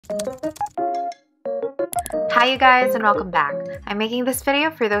Hi you guys and welcome back. I'm making this video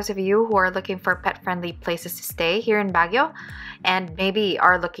for those of you who are looking for pet-friendly places to stay here in Baguio and maybe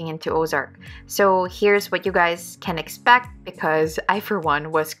are looking into Ozark. So here's what you guys can expect because I for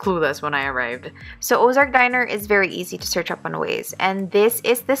one was clueless when I arrived. So Ozark Diner is very easy to search up on Waze, and this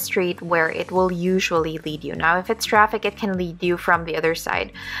is the street where it will usually lead you. Now if it's traffic, it can lead you from the other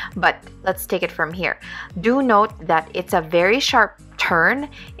side, but let's take it from here. Do note that it's a very sharp turn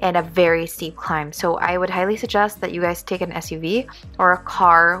and a very steep climb, so I would highly suggest that you guys take an SUV or a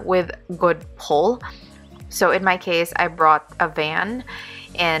car with good pull. So in my case, I brought a van,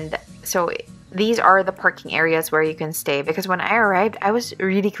 and so these are the parking areas where you can stay, because when I arrived I was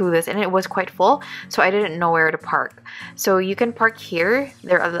really clueless and it was quite full, so I didn't know where to park. So you can park here.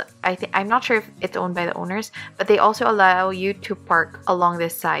 I'm not sure if it's owned by the owners, but they also allow you to park along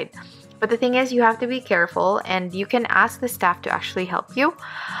this side. But the thing is, you have to be careful, and you can ask the staff to actually help you,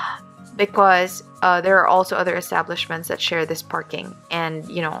 because there are also other establishments that share this parking, and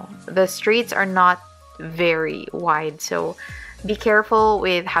you know, the streets are not very wide, so be careful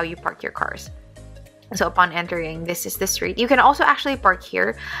with how you park your cars. So upon entering, this is the street. You can also actually park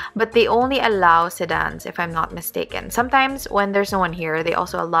here, but they only allow sedans if I'm not mistaken. Sometimes when there's no one here, they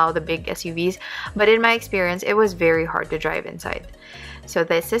also allow the big SUVs, but in my experience, it was very hard to drive inside. So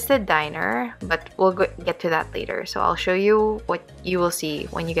this is the diner, but we'll get to that later. So I'll show you what you will see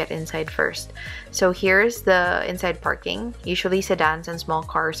when you get inside first. So here's the inside parking. Usually sedans and small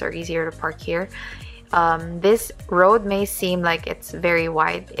cars are easier to park here. This road may seem like it's very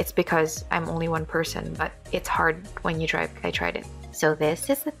wide. It's because I'm only one person, but it's hard when you drive. I tried it. So this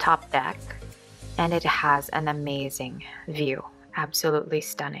is the top deck, and it has an amazing view. Absolutely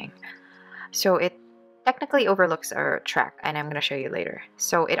stunning. So it technically overlooks our track, and I'm going to show you later.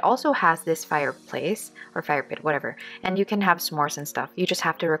 So it also has this fireplace or fire pit, whatever, and you can have s'mores and stuff. You just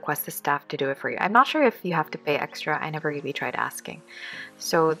have to request the staff to do it for you. I'm not sure if you have to pay extra. I never really tried asking.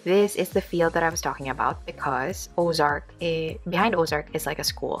 So this is the field that I was talking about, because Ozark, behind Ozark is like a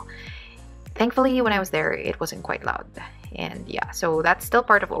school. Thankfully, when I was there, it wasn't quite loud. And yeah, so that's still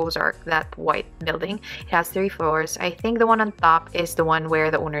part of Ozark, that white building. It has 3 floors. I think the one on top is the one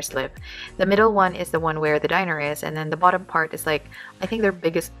where the owners live. The middle one is the one where the diner is. And then the bottom part is like, I think their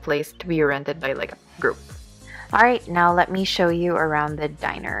biggest place to be rented by like a group. Alright, now let me show you around the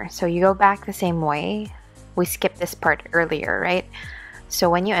diner. So you go back the same way. We skipped this part earlier, right? So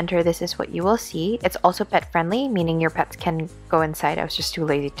when you enter, this is what you will see. It's also pet friendly, meaning your pets can go inside. I was just too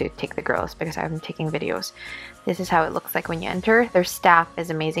lazy to take the girls because I'm taking videos. This is how it looks like when you enter. Their staff is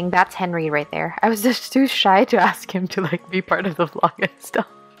amazing. That's Henry right there. I was just too shy to ask him to like be part of the vlog and stuff.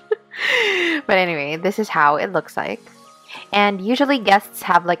 But anyway, this is how it looks like. And usually guests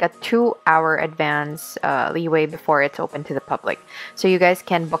have like a 2-hour advance leeway before it's open to the public. So you guys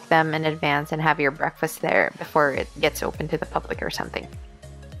can book them in advance and have your breakfast there before it gets open to the public or something.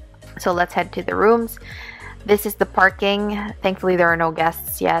 So let's head to the rooms. This is the parking. Thankfully, there are no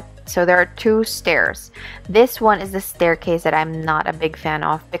guests yet. So there are 2 stairs. This one is the staircase that I'm not a big fan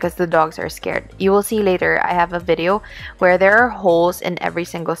of because the dogs are scared. You will see later, I have a video where there are holes in every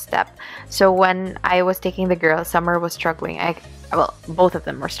single step. So when I was taking the girls, Summer was struggling. Well, both of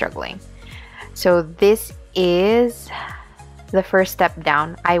them were struggling. So this is the first step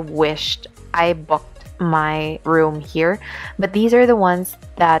down. I wished I booked my room here, but these are the ones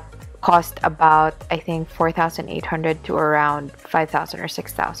that cost about, I think, 4,800 to around 5,000 or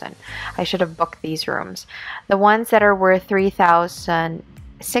 6,000. I should have booked these rooms. The ones that are worth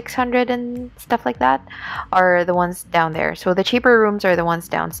 3,600 and stuff like that are the ones down there. So the cheaper rooms are the ones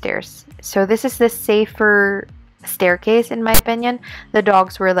downstairs. So this is the safer staircase in my opinion. The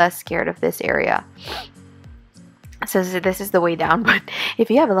dogs were less scared of this area. So this is the way down, but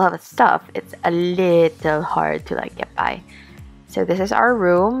if you have a lot of stuff, it's a little hard to like get by. So this is our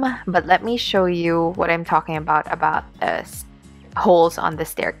room, but let me show you what I'm talking about the holes on the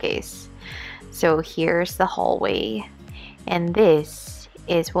staircase. So here's the hallway, and this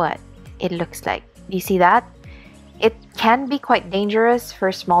is what it looks like. Do you see that? It can be quite dangerous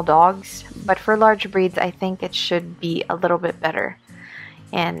for small dogs, but for large breeds, I think it should be a little bit better.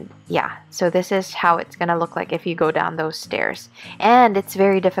 And yeah, so this is how it's gonna look like if you go down those stairs. And it's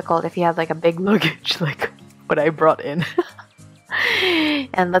very difficult if you have like a big luggage like what I brought in.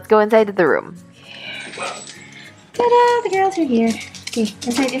 And let's go inside the room. Ta-da! The girls are here. Okay,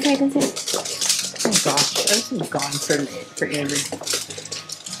 inside. Oh gosh, I was gone forever.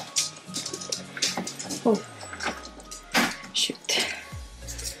 Oh, shoot.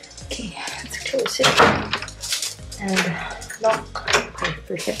 Okay, let's close it. And lock. Okay,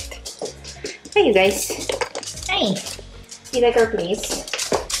 perfect. Hi, you guys. Hi. You like our place?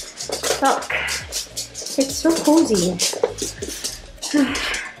 Look, it's so cozy.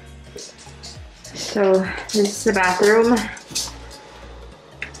 So this is the bathroom.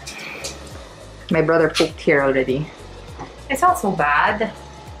 My brother pooped here already. It's not so bad.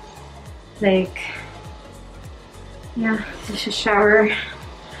 Like, yeah, there's a shower.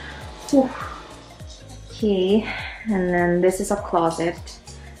 Whew. Okay, and then this is a closet.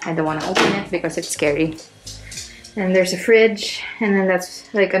 I don't want to open it because it's scary. And there's a fridge, and then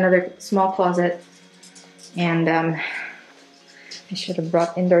that's like another small closet. And I should have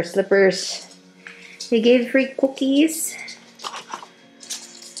brought indoor slippers. They gave free cookies.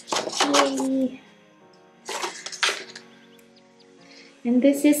 Yay. And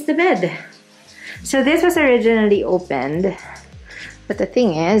this is the bed. So this was originally opened, but the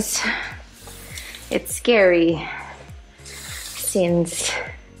thing is, it's scary since,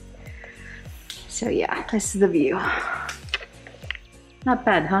 so yeah, this is the view. Not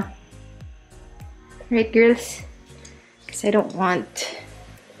bad, huh? Right, girls? Because I don't want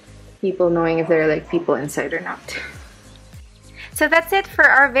people knowing if there are like people inside or not. So that's it for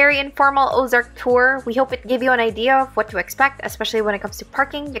our very informal Ozark tour. We hope it gave you an idea of what to expect, especially when it comes to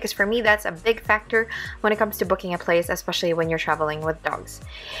parking, because for me that's a big factor when it comes to booking a place, especially when you're traveling with dogs.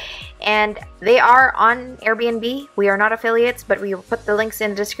 And they are on Airbnb. We are not affiliates, but we will put the links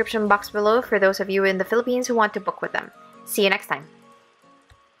in the description box below for those of you in the Philippines who want to book with them. See you next time.